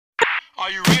Are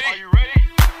you ready? Are you ready?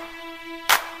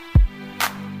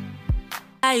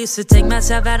 I used to take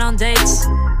myself out on dates,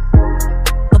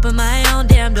 open my own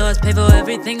damn doors, pay for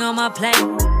everything on my plate.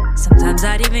 Sometimes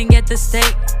I'd even get the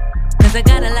steak, cause I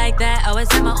got it like that. Always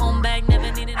had my own bag,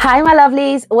 never needed. Hi my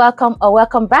lovelies,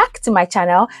 welcome back to my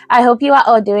channel. I hope you are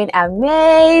all doing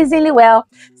amazingly well.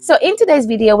 So in today's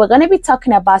video, we're going to be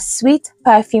talking about sweet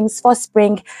perfumes for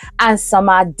spring and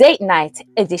summer date night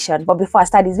edition. But before I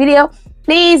start this video,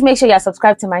 please make sure you are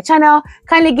subscribed to my channel.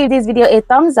 Kindly give this video a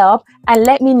thumbs up and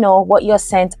let me know what your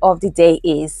scent of the day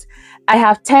is. I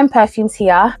have 10 perfumes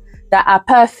here that are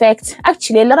perfect.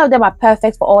 Actually, a lot of them are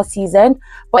perfect for all season,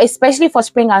 but especially for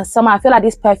spring and summer, I feel like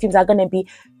these perfumes are going to be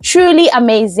truly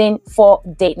amazing for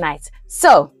date night.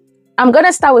 So I'm going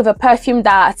to start with a perfume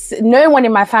that no one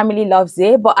in my family loves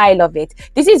it, but I love it.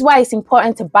 This is why it's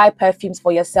important to buy perfumes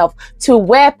for yourself, to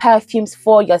wear perfumes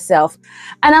for yourself.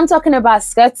 And I'm talking about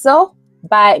Scherzo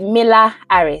by Mila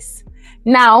Aris.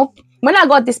 Now, when I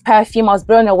got this perfume, I was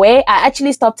blown away. I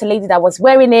actually stopped a lady that was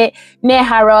wearing it near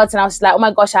Harrods, and I was like, oh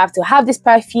my gosh, I have to have this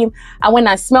perfume. And when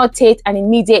I smelled it, and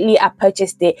immediately I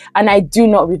purchased it, and I do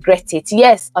not regret it.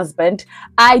 Yes, husband,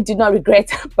 I do not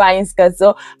regret buying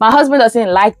Scherzo. My husband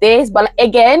doesn't like this, but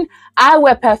again, I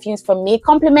wear perfumes for me.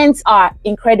 Compliments are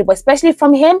incredible, especially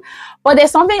from him. But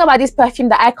there's something about this perfume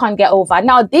that I can't get over.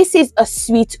 Now, this is a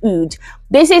sweet oud.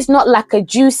 This is not like a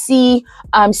juicy,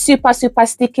 super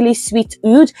stickily sweet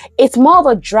oud. It's more of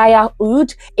a drier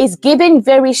oud. It's giving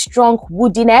very strong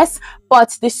woodiness,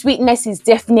 but the sweetness is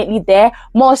definitely there,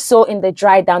 more so in the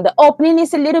dry down. The opening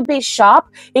is a little bit sharp.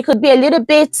 It could be a little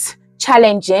bit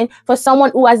challenging for someone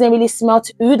who hasn't really smelled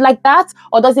oud like that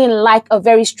or doesn't like a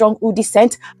very strong oudy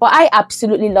scent, but I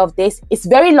absolutely love this. It's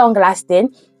very long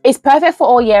lasting. It's perfect for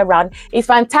all year round. It's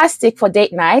fantastic for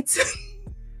date nights.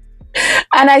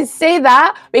 And I say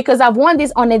that because I've worn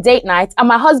this on a date night, and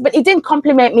my husband, he didn't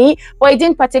compliment me, but he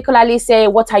didn't particularly say,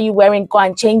 what are you wearing, go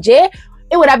and change it.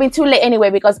 It would have been too late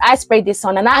anyway because I sprayed this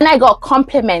on, and I got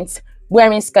compliments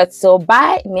wearing Scherzo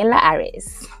by Mila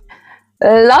Aris.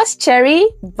 Lost Cherry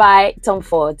by Tom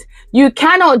Ford. You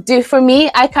cannot do, for me,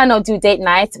 I cannot do date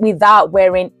night without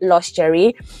wearing Lost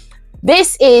Cherry.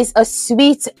 This is a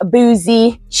sweet,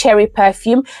 boozy cherry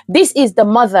perfume. This is the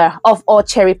mother of all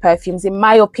cherry perfumes, in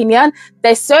my opinion.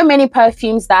 There's so many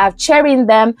perfumes that have cherry in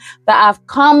them that have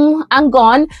come and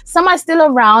gone. Some are still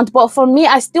around, but for me,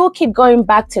 I still keep going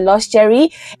back to Lost Cherry.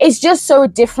 It's just so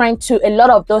different to a lot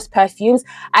of those perfumes.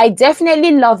 I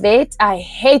definitely love it. I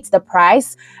hate the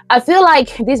price. I feel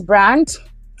like this brand,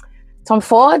 Tom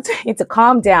Ford, you need to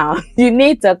calm down. You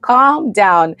need to calm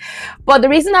down. But the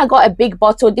reason I got a big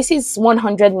bottle, this is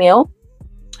 100 ml,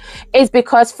 is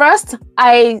because first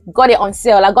I got it on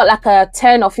sale. I got like a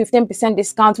 10 or 15%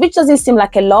 discount, which doesn't seem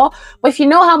like a lot. But if you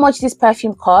know how much this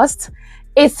perfume costs,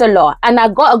 it's a lot. And I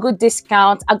got a good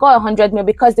discount. I got 100 ml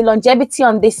because the longevity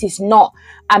on this is not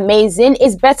amazing.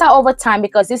 It's better over time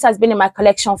because this has been in my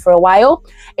collection for a while.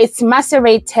 It's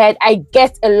macerated. I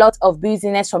get a lot of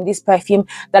booziness from this perfume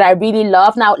that I really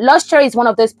love. Now, Lost Cherry is one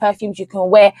of those perfumes you can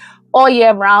wear all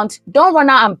year round. Don't run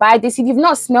out and buy this if you've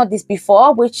not smelled this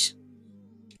before, which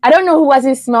I don't know who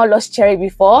hasn't smelled Lost Cherry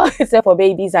before, except for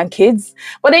babies and kids.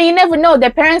 But then you never know,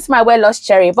 their parents might wear Lost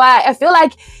Cherry. But I feel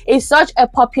like it's such a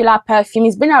popular perfume.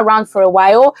 It's been around for a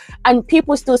while and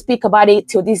people still speak about it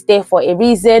till this day for a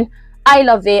reason. I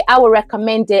love it. I will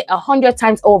recommend it 100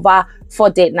 times over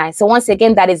for date night. So once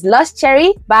again, that is Lost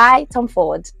Cherry by Tom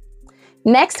Ford.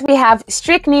 Next, we have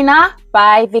Sticnina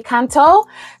by 𝐏𝐞𝐫𝐿.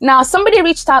 Now, somebody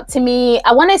reached out to me,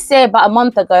 I want to say about a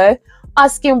month ago,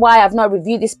 asking why I've not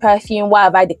reviewed this perfume, why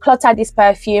have I decluttered this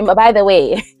perfume. But by the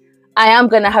way, I am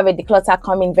going to have a declutter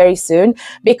coming very soon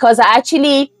because I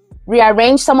actually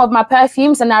rearranged some of my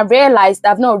perfumes and I realized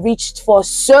I've not reached for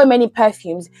so many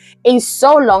perfumes in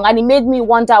so long, and it made me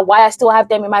wonder why I still have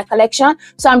them in my collection.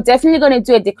 So I'm definitely going to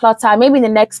do a declutter maybe in the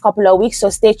next couple of weeks, so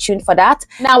stay tuned for that.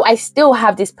 Now, I still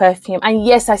have this perfume and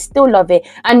yes, I still love it.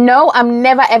 And no, I'm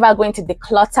never ever going to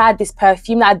declutter this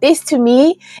perfume. Now, this to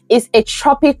me is a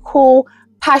tropical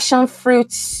passion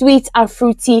fruit, sweet and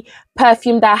fruity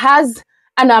perfume that has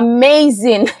an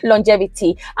amazing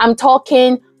longevity. I'm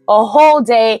talking a whole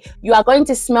day. You are going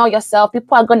to smell yourself.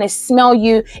 People are going to smell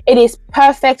you. It is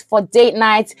perfect for date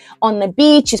nights on the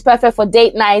beach. It's perfect for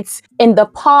date nights in the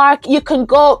park. You can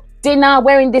go dinner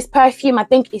wearing this perfume. I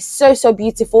think it's so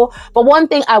beautiful. But one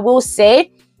thing I will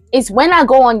say is when I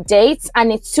go on dates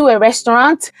and it's to a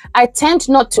restaurant, I tend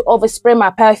not to overspray my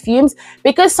perfumes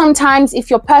because sometimes if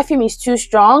your perfume is too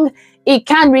strong, it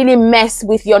can really mess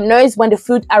with your nose when the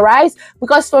food arrives.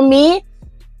 Because for me,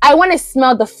 I want to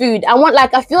smell the food.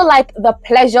 I feel like the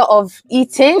pleasure of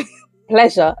eating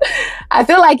pleasure. I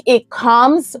feel like it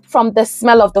comes from the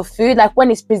smell of the food, like when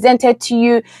it's presented to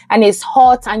you and it's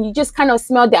hot and you just kind of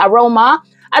smell the aroma.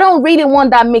 I don't really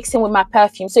want that mixing with my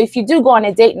perfume. So if you do go on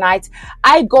a date night,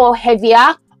 I go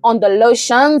heavier on the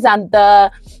lotions and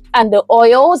the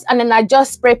oils, and then I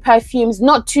just spray perfumes,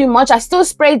 not too much. I still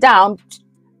spray down,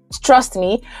 trust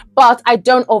me, but I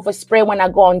don't overspray when I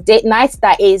go on date nights.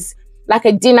 That is like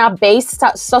a dinner-based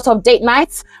sort of date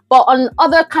nights. But on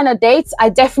other kind of dates, I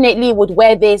definitely would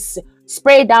wear this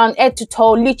spray down head to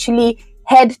toe, literally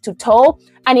head to toe,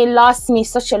 and it lasts me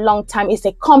such a long time. It's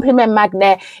a compliment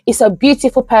magnet. It's a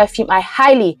beautiful perfume. I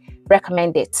highly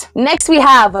recommend it. Next, we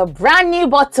have a brand new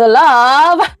bottle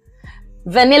of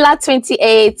Vanilla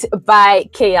 28 by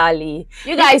Kayali.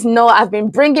 You guys know I've been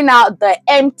bringing out the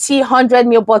empty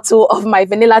 100ml bottle of my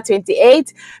Vanilla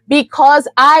 28 because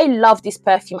I love this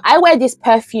perfume. I wear this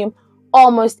perfume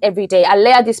almost every day. I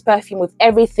layer this perfume with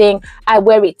everything. I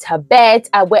wear it to bed.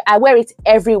 I wear it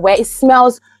everywhere. It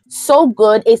smells so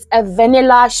good. It's a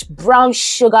vanilla brown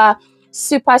sugar,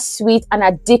 super sweet and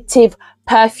addictive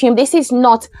perfume. This is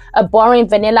not a boring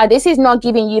vanilla. This is not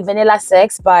giving you vanilla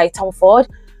sex by Tom Ford.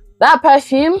 That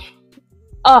perfume,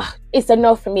 oh, it's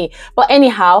enough for me. But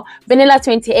anyhow, Vanilla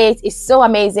 28 is so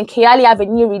amazing. Kayali have a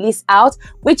new release out,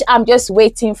 which I'm just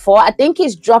waiting for. I think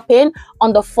it's dropping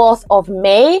on the 4th of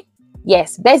May.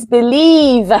 Yes, best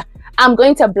believe I'm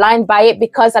going to blind buy it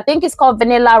because I think it's called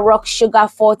Vanilla Rock Sugar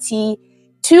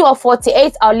 42 or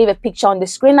 48. I'll leave a picture on the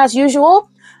screen as usual.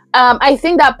 I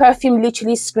think that perfume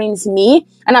literally screams me,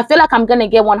 and I feel like I'm gonna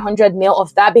get 100ml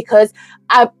of that because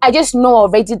I just know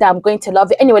already that I'm going to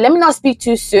love it. Anyway, let me not speak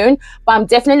too soon, but I'm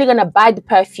definitely gonna buy the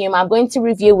perfume. I'm going to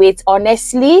review it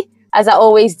honestly, as I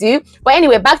always do. But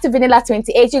anyway, back to Vanilla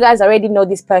 28. You guys already know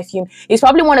this perfume. It's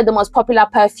probably one of the most popular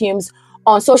perfumes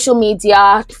on social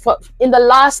media in the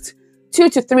last 2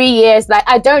 to 3 years. Like,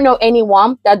 I don't know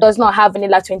anyone that does not have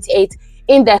Vanilla 28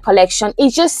 in their collection.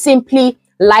 It's just simply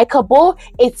likable.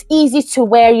 It's easy to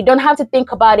wear. You don't have to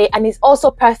think about it, and it's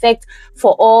also perfect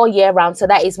for all year round. So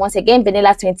that is once again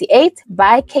Vanilla 28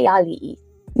 by Kayali.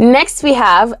 Next, we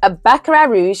have a Baccarat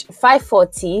Rouge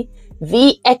 540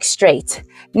 V Extrait.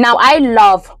 Now, I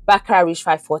love Baccarat Rouge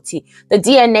 540. The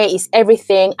DNA is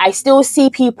everything. I still see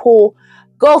people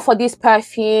go for this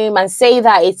perfume and say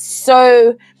that it's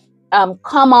so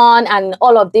common and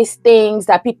all of these things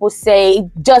that people say. It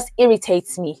just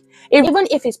irritates me. Even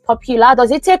if it's popular,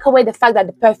 does it take away the fact that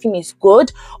the perfume is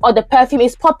good, or the perfume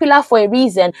is popular for a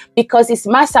reason because it's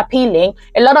mass appealing?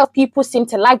 A lot of people seem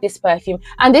to like this perfume,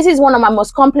 and this is one of my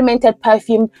most complimented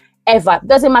perfume ever.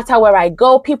 Doesn't matter where I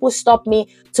go, people stop me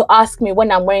to ask me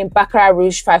when I'm wearing Baccarat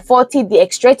Rouge 540, the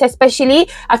Extrait especially.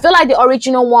 I feel like the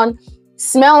original one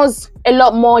smells a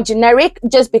lot more generic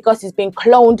just because it's been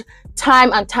cloned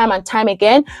time and time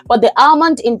again, but the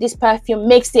almond in this perfume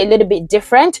makes it a little bit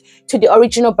different to the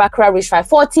original Baccarat Rouge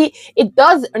 540. It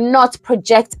does not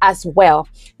project as well.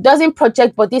 Doesn't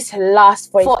project, but this lasts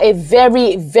for a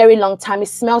very, very long time. It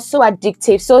smells so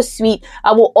addictive, so sweet.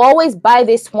 I will always buy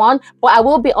this one, but I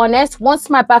will be honest, once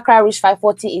my Baccarat Rouge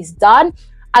 540 is done,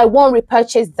 I won't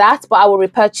repurchase that, but I will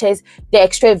repurchase the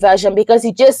Extrait version because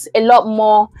it just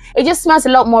smells a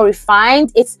lot more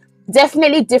refined. It's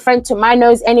definitely different to my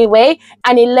nose anyway,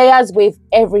 and it layers with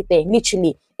everything.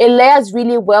 Literally, it layers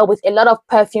really well with a lot of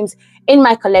perfumes in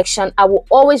my collection. I will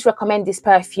always recommend this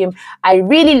perfume. I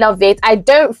really love it. I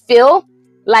don't feel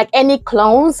like any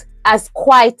clones has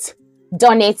quite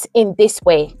done it in this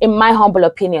way, in my humble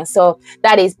opinion. So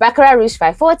that is Baccarat Rouge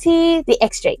 540, the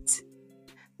Extrait.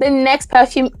 The next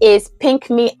perfume is Pink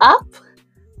Me Up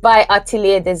by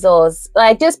Atelier des Ors.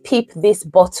 Like, just peep this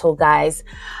bottle, guys.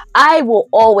 I will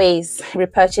always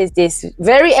repurchase this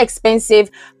very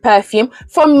expensive perfume.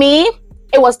 For me,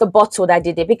 it was the bottle that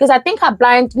did it, because I think I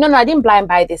didn't blind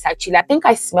buy this actually. I think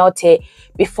I smelled it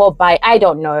before buy. I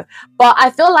don't know, but I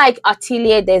feel like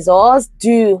Atelier des Ors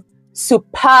do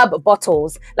superb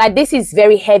bottles. Like, this is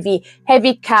very heavy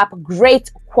cap,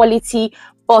 great quality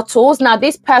bottles. Now,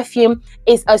 this perfume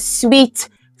is a sweet,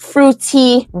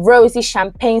 fruity, rosy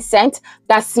champagne scent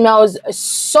that smells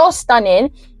so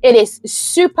stunning. It is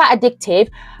super addictive.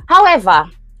 However,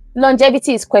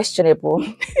 longevity is questionable.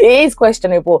 It is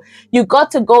questionable. You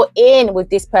got to go in with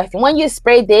this perfume. When you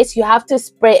spray this, you have to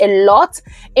spray a lot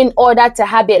in order to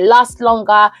have it last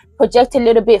longer, project a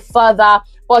little bit further,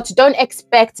 but don't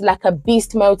expect like a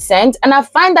beast mode scent. And I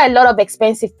find that a lot of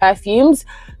expensive perfumes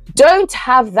don't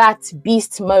have that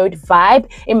beast mode vibe,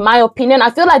 in my opinion. I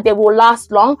feel like they will last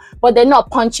long, but they're not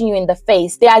punching you in the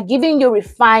face. They are giving you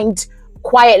refined,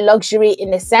 quiet luxury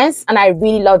in a sense, and I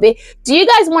really love it. Do you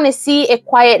guys want to see a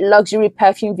quiet luxury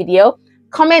perfume video?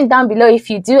 Comment down below if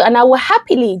you do, and I will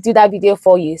happily do that video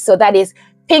for you. So that is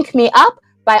Pink Me Up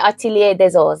by Atelier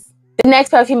des Ors. The next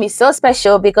perfume is so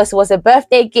special because it was a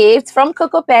birthday gift from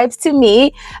𝐾𝐫𝐽𝐵 to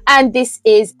me, and this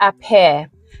is a pear.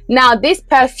 Now, this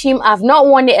perfume, I've not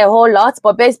worn it a whole lot,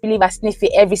 but best believe I sniff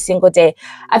it every single day.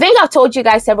 I think I've told you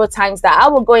guys several times that I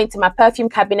will go into my perfume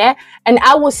cabinet and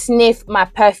I will sniff my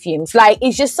perfumes. Like,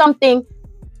 it's just something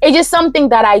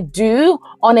that I do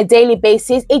on a daily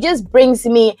basis. It just brings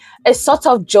me a sort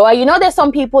of joy. You know, there's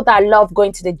some people that love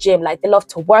going to the gym, like they love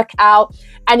to work out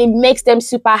and it makes them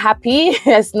super happy.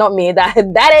 It's not me.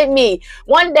 That ain't me.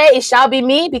 One day it shall be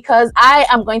me because I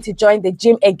am going to join the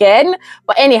gym again.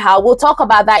 But anyhow, we'll talk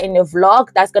about that in a vlog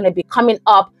that's going to be coming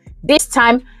up this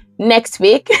time next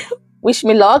week. Wish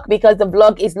me luck because the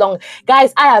vlog is long.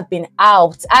 Guys, I have been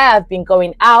out. I have been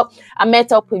going out. I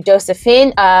met up with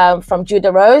Josephine from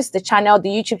Judah Rose, the channel, the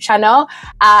YouTube channel.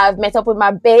 I've met up with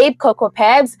my babe,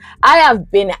 𝐾𝐫𝐽𝐵. I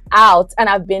have been out and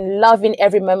I've been loving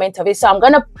every moment of it. So I'm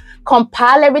going to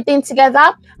compile everything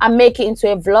together and make it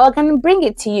into a vlog and bring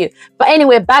it to you. But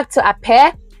anyway, back to a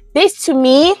pear. This to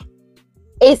me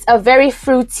is a very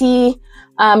fruity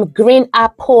green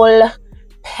apple,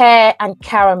 pear and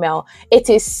caramel.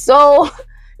 It's so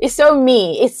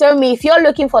me. It's so me. If you're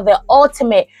looking for the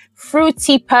ultimate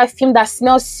fruity perfume that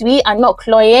smells sweet and not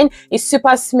cloying, it's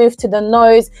super smooth to the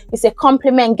nose, it's a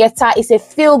compliment getter, it's a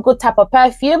feel-good type of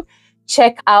perfume,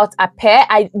 check out a pear.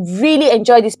 I really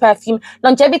enjoy this perfume.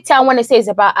 Longevity, I want to say, is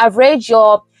about average.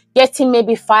 You're getting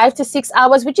maybe 5 to 6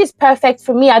 hours, which is perfect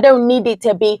for me. I don't need it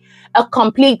to be a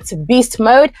complete beast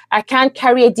mode. I can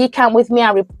carry a decant with me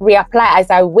and reapply as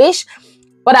I wish.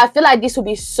 But I feel like this will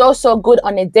be so good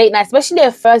on a date night, especially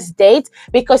a first date,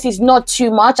 because it's not too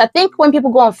much. I think when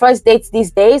people go on first dates these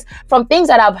days, from things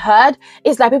that I've heard,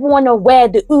 it's like people want to wear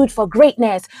the oud for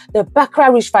greatness, the Baccarat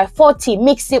Rouge 540,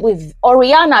 mix it with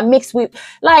Oriana, mix with,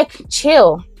 like,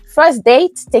 chill. First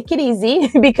date, take it easy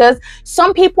because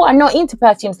some people are not into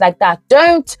perfumes like that.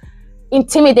 Don't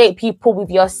intimidate people with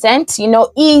your scent, you know,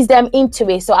 ease them into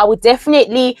it. So I would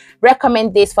definitely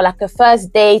recommend this for like a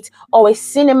first date or a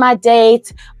cinema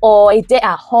date or a date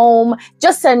at home.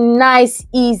 Just a nice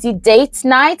easy date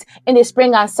night in the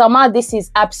spring and summer. This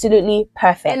is absolutely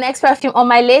perfect. The next perfume on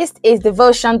my list is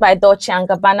Devotion by Dolce &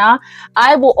 Gabbana.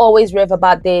 I will always rave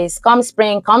about this. Come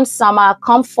spring, come summer,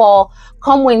 come fall,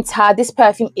 come winter, this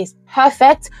perfume is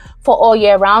perfect for all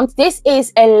year round. This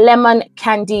is a lemon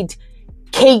candied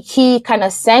cakey kind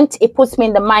of scent. It puts me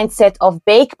in the mindset of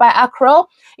Bake by Acro.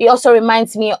 It also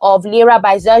reminds me of Lyra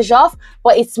by Xerjoff,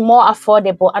 but it's more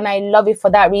affordable and I love it for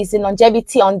that reason.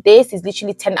 Longevity on this is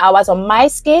literally 10 hours on my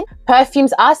skin.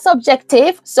 Perfumes are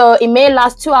subjective, so it may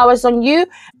last 2 hours on you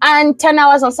and 10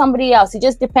 hours on somebody else. It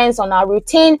just depends on our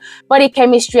routine, body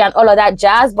chemistry and all of that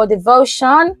jazz. But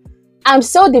Devotion, I'm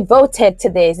so devoted to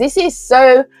this. This is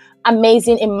so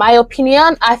amazing in my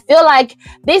opinion. I feel like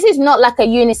this is not like a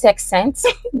unisex scent.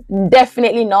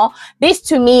 Definitely not. This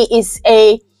to me is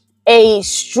a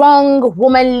strong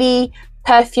womanly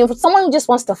perfume for someone who just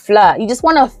wants to flirt. You just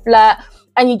want to flirt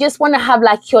and you just want to have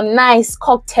like your nice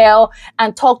cocktail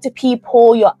and talk to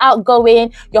people. You're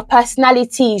outgoing, your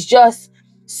personality is just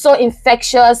so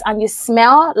infectious and you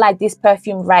smell like this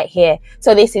perfume right here.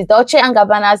 So this is Dolce &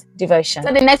 Gabbana's Devotion.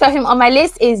 So the next perfume on my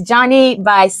list is Johnny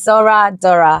by SORA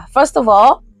DORA. First of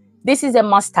all, this is a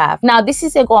must-have. Now, this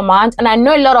is a gourmand and I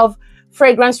know a lot of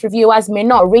fragrance reviewers may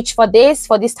not reach for this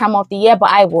time of the year, but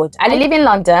I would. I live in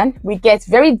London. We get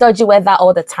very dodgy weather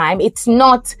all the time. It's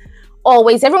not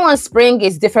always, everyone's spring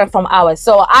is different from ours,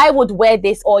 so I would wear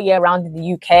this all year round in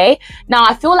the UK. Now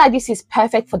I feel like this is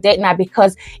perfect for date night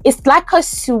because it's like a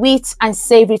sweet and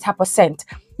savory type of scent.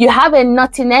 You have a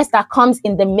nuttiness that comes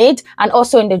in the mid and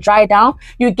also in the dry down.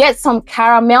 You get some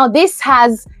caramel. This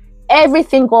has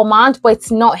everything gourmand, but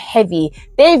it's not heavy.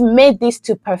 They've made this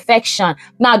to perfection.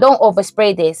 Now don't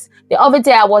overspray this. The other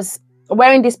day I was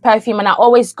wearing this perfume and I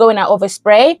always go and I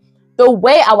overspray. The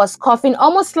way I was coughing,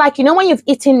 almost like, you know, when you've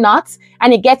eaten nuts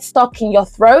and it gets stuck in your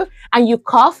throat and you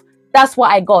cough, that's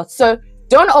what I got. So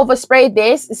don't overspray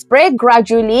this. Spray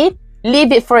gradually,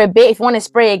 leave it for a bit. If you want to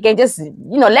spray again, just,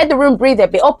 you know, let the room breathe a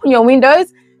bit. Open your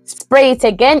windows, spray it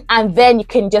again, and then you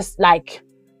can just like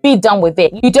be done with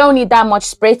it. You don't need that much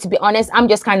spray, to be honest. I'm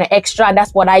just kind of extra and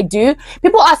that's what I do.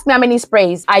 People ask me how many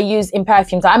sprays I use in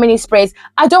perfumes, or how many sprays.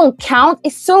 I don't count.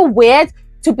 It's so weird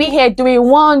to be here doing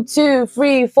 1, 2,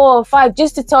 3, 4, 5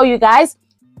 just to tell you guys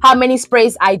how many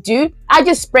sprays I do. I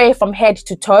just spray from head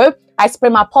to toe. I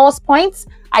spray my pulse points.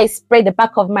 I spray the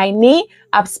back of my knee.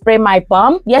 I spray my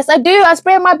bum. Yes, I do. I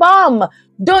spray my bum.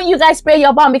 Don't you guys spray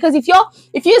your bum? Because if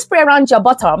you spray around your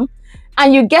bottom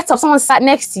and you get up, someone sat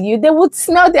next to you, they would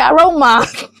smell the aroma.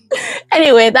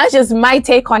 Anyway, that's just my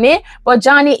take on it. But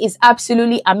Johnny is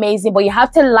absolutely amazing, but you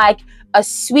have to like a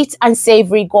sweet and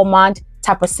savory gourmand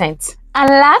type of scent. And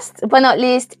last but not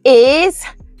least is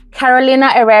Carolina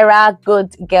Herrera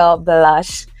Good Girl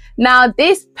Blush. Now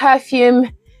this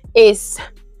perfume is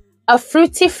a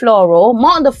fruity floral,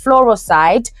 more on the floral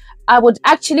side. I would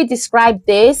actually describe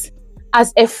this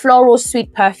as a floral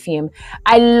sweet perfume.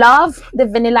 I love the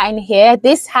vanilla in here.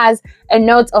 This has a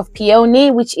note of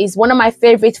peony, which is one of my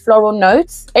favorite floral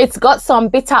notes. It's got some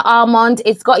bitter almond,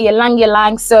 it's got ylang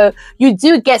ylang, so you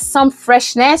do get some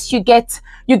freshness, you get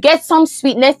some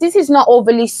sweetness. This is not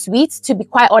overly sweet, to be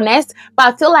quite honest,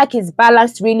 but I feel like it's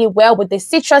balanced really well with the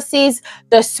citruses,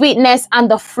 the sweetness,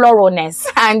 and the floralness.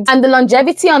 And the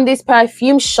longevity on this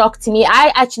perfume shocked me.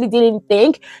 I actually didn't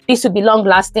think this would be long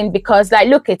lasting, because like,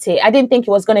 look at it, I didn't think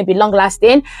it was going to be long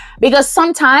lasting, because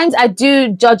sometimes I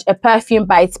do judge a perfume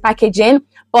by its packaging,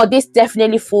 but this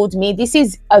definitely fooled me. This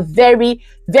is a very,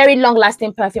 very long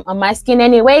lasting perfume on my skin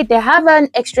anyway. They have an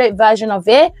extrait version of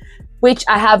it, which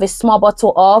I have a small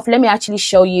bottle of. Let me actually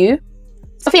show you.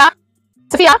 Sophia,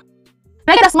 can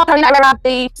I get a small Carolina Herrera,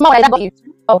 the small one I got you?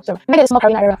 Oh, sorry. Can I get a small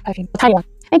Carolina Herrera perfume, the tiny one?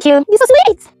 Thank you. You're so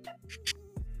sweet.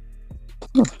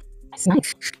 That's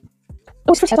nice.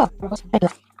 Oh, it's fresh as well.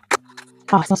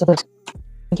 Oh, it smells so good.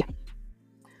 Thank you.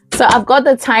 So I've got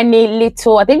the tiny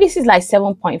little, I think this is like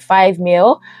 7.5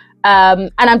 ml.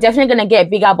 And I'm definitely going to get a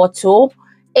bigger bottle.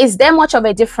 Is there much of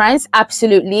a difference?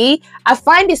 Absolutely. I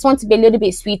find this one to be a little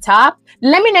bit sweeter.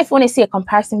 Let me know if you want to see a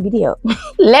comparison video.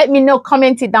 Let me know,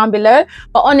 comment it down below.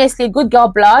 But honestly, Good Girl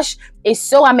Blush is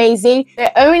so amazing.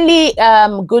 The only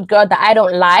Good Girl that I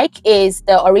don't like is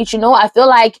the original. I feel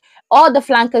like all the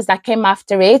flankers that came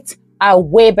after it are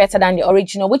way better than the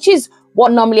original, which is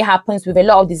what normally happens with a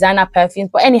lot of designer perfumes.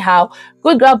 But anyhow,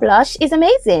 Good Girl Blush is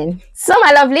amazing. So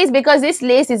my lovelies, because this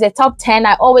list is a top 10,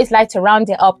 I always like to round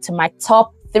it up to my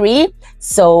top 3.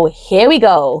 So here we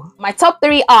go. My top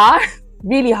 3 are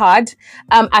really hard.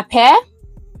 Aper,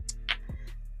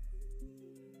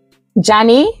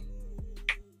 Johnny,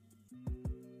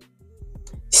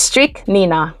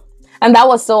 Sticnina. And that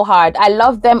was so hard. I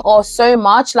love them all so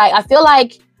much. Like, I feel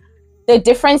like the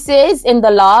differences in the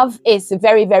love is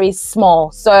very, very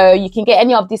small. So you can get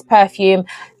any of this perfume.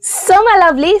 So my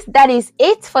lovelies, that is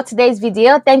it for today's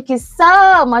video. Thank you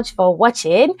so much for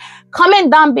watching.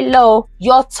 Comment down below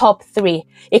your top 3.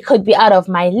 It could be out of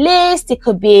my list. It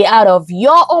could be out of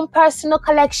your own personal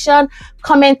collection.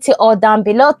 Comment it all down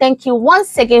below. Thank you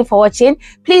once again for watching.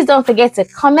 Please don't forget to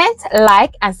comment,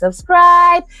 like, and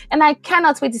subscribe. And I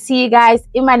cannot wait to see you guys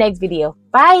in my next video.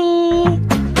 Bye.